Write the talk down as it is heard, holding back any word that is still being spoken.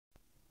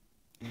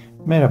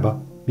Merhaba,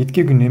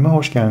 bitki günlüğüme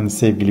hoş geldiniz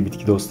sevgili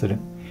bitki dostları.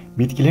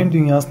 Bitkilerin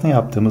dünyasına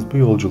yaptığımız bu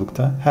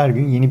yolculukta her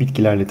gün yeni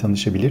bitkilerle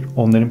tanışabilir,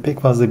 onların pek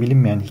fazla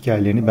bilinmeyen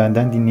hikayelerini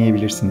benden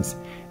dinleyebilirsiniz.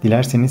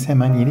 Dilerseniz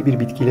hemen yeni bir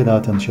bitkiyle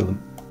daha tanışalım.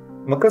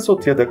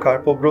 Makasotu ya da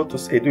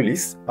Carpobrotus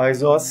edulis,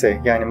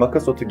 Aizoaceae yani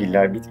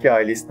makasotugiller bitki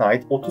ailesine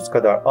ait 30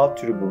 kadar alt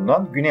türü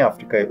bulunan Güney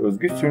Afrika'ya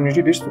özgü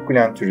sürünücü bir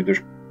sukkulent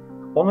türüdür.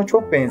 Ona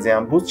çok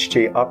benzeyen buz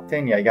çiçeği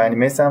Aptenya yani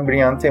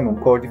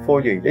Mesembryanthemum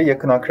cordifolia ile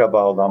yakın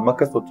akraba olan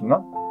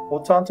Makasotuna,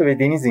 Hotanto ve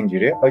deniz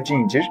inciri, acı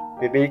incir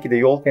ve belki de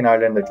yol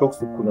kenarlarında çok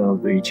sık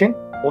kullanıldığı için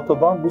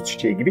otoban buz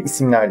çiçeği gibi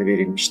isimler de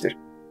verilmiştir.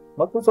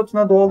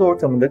 Makasotuna doğal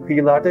ortamında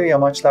kıyılarda ve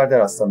yamaçlarda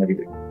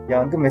rastlanabilir.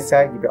 Yangın ve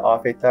sel gibi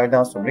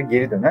afetlerden sonra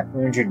geri dönen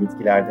öncül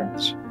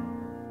bitkilerdendir.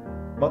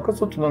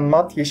 Makasotunun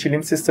mat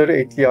yeşilimsi sarı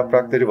etli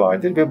yaprakları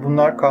vardır ve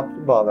bunlar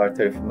kaplumbağalar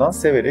tarafından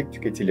severek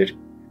tüketilir.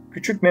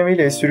 Küçük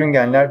memeli ve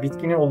sürüngenler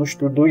bitkinin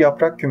oluşturduğu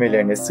yaprak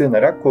kümelerine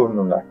sığınarak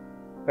korunurlar.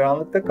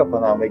 Karanlıkta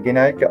kapanan ve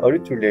genellikle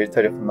arı türleri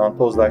tarafından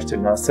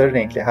tozlaştırılan sarı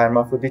renkli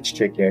hermafrodit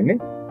çiçeklerini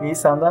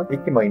Nisan'dan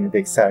Ekim ayına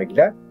dek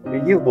sergiler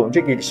ve yıl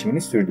boyunca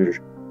gelişimini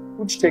sürdürür.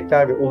 Bu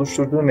çiçekler ve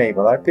oluşturduğu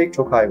meyveler pek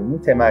çok hayvanın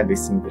temel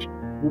besinidir.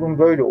 Durum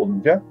böyle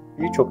olunca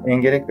birçok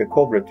engerek ve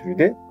kobra türü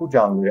de bu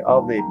canlıları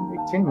avlayabilmek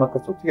için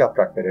makasotu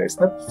yaprakları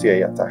arasında pusuya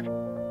yatar.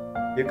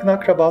 Yakın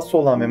akrabası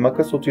olan ve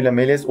makasotuyla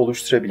melez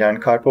oluşturabilen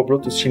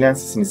Carpobrotus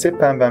şilensis'in ise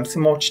pembemsi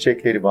mor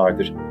çiçekleri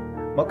vardır.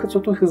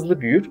 Makasotu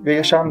hızlı büyür ve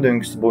yaşam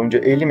döngüsü boyunca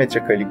 50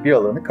 metrekarelik bir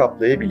alanı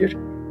kaplayabilir.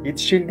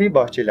 Yetiştirildiği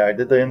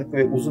bahçelerde dayanıklı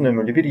ve uzun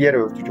ömürlü bir yer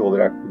örtücü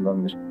olarak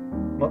kullanılır.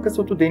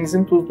 Makasotu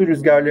denizin tuzlu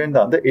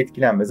rüzgarlarından da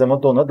etkilenmez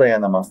ama dona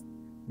dayanamaz.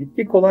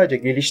 Bitki kolayca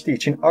geliştiği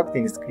için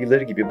Akdeniz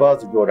kıyıları gibi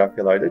bazı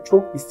coğrafyalarda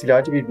çok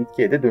istilacı bir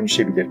bitkiye de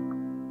dönüşebilir.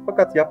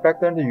 Fakat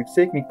yapraklarında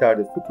yüksek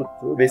miktarda su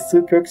tuttuğu ve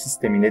sığ kök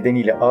sistemi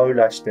nedeniyle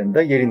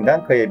ağırlaştığında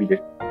yerinden kayabilir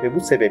ve bu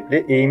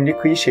sebeple eğimli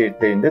kıyı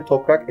şeritlerinde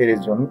toprak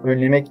erozyonunu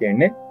önlemek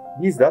yerine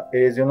bizzat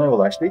erozyona yol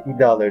açtığı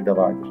iddiaları da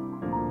vardır.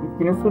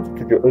 Bitkinin su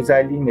tutucu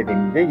özelliği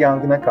nedeniyle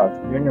yangına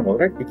karşı önlem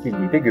olarak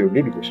ekildiği de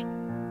görülebilir.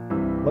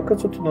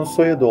 Makasotunun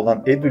soyadı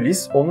olan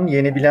edulis, onun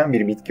yenebilen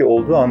bir bitki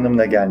olduğu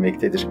anlamına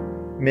gelmektedir.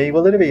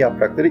 Meyveleri ve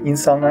yaprakları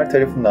insanlar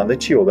tarafından da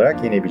çiğ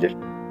olarak yenebilir.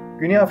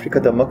 Güney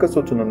Afrika'da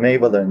makasotunun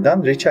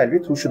meyvelerinden reçel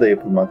ve turşu da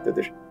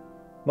yapılmaktadır.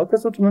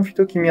 Makasotunun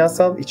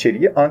fitokimyasal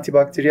içeriği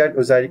antibakteriyel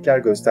özellikler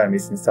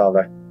göstermesini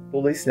sağlar.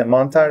 Dolayısıyla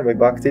mantar ve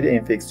bakteri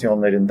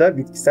enfeksiyonlarında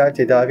bitkisel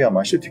tedavi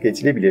amaçlı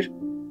tüketilebilir.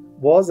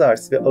 Boğaz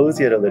ağrısı ve ağız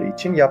yaraları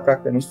için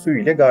yapraklarının suyu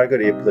ile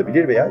gargara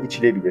yapılabilir veya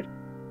içilebilir.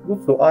 Bu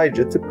su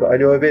ayrıca tıpkı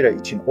aloe vera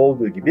için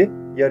olduğu gibi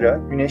yara,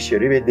 güneş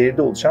yarı ve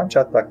deride oluşan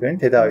çatlakların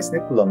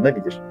tedavisine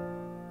kullanılabilir.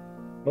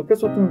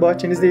 Makasotunu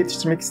bahçenizde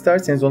yetiştirmek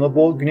isterseniz ona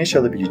bol güneş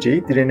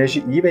alabileceği,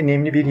 drenajı iyi ve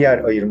nemli bir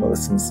yer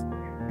ayırmalısınız.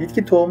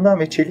 Bitki tohumdan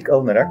ve çelik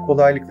alınarak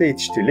kolaylıkla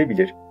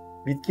yetiştirilebilir.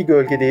 Bitki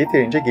gölgede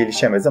yeterince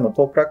gelişemez ama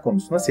toprak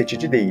konusunda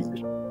seçici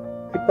değildir.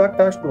 Çıplak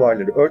taş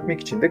duvarları örtmek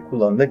için de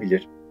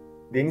kullanılabilir.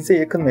 Denize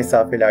yakın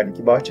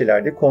mesafelerdeki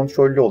bahçelerde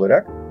kontrollü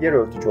olarak, yer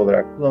örtücü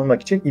olarak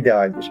kullanılmak için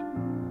idealdir.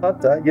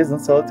 Hatta yazın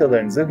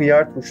salatalarınıza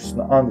hıyar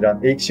turşusunu andıran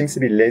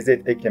ekşimsi bir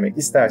lezzet eklemek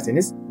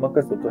isterseniz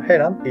makasotu her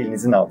an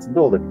elinizin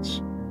altında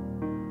olabilir.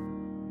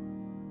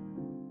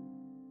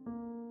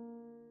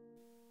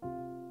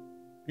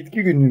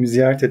 Bitki günlüğümü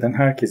ziyaret eden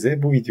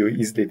herkese bu videoyu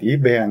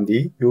izlediği,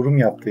 beğendiği, yorum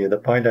yaptığı ya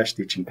da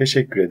paylaştığı için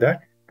teşekkür eder,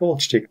 bol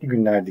çiçekli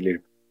günler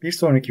dilerim. Bir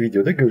sonraki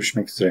videoda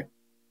görüşmek üzere.